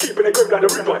Keeping it grip like the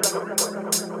reaper.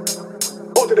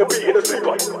 Onto the beat in the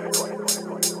sleeper.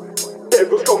 Getting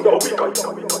real strong, not a weaker.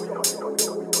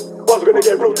 Bars are gonna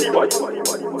get real deeper.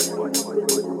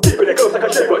 Keeping it close like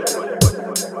a shaver.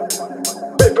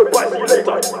 Make goodbye, see you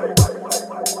later.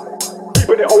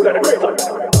 Keeping it old like the crater.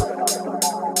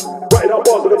 Writing out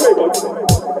bars on the paper.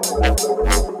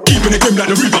 Keeping it grim like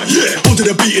the reaper, yeah. Onto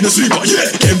the beat in the sleeper, yeah.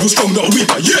 Getting real strong, not a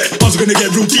weaker, yeah. Bars are gonna get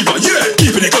real deeper, yeah.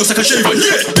 Keeping it close like a shaver,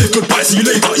 yeah. Make goodbye, see you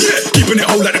later, yeah. Keeping it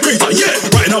old like the crater, yeah.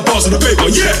 Writing out bars on the paper,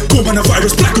 yeah.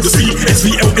 Coronavirus black on the street.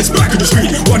 SVL is black on the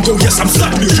street. One go, yes, I'm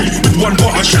slapping the street. With one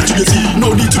bar, I shout to your team. No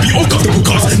need to be all comfortable,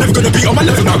 cars. Never gonna be on my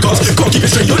level now, cars. Gotta keep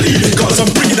it straight, you're leaving, cars. I'm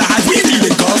bringing the high, we're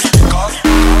dealing, cars.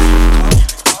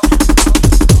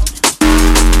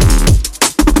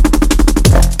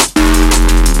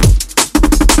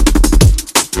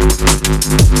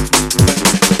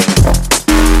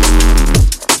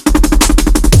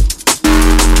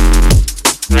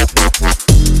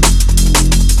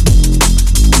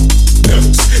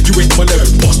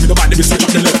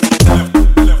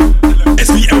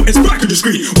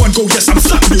 One go, yes, I'm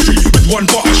slapping the street. With one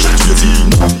bar, I shout to your team.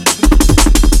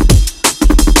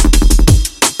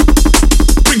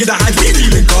 Bring it the high, we're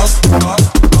dealing, cars.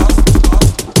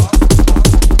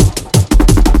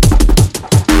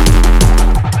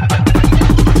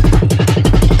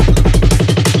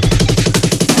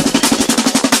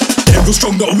 Getting real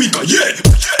strong, not a weaker, yeah.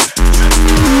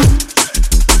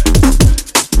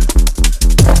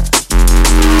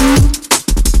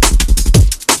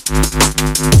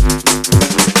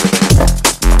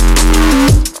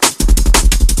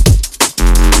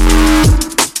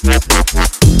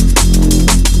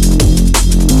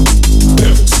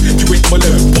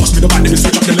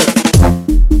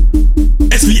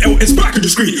 It's back in the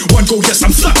screen. One go, yes,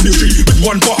 I'm slapping the street. With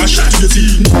one bar, I shout to the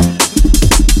team.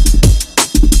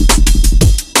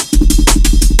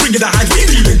 Bring it the high, we're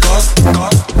dealing, cars.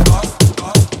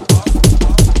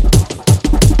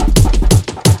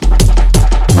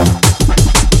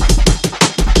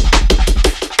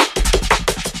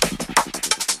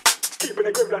 Keeping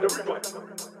it grip like the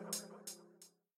reaper.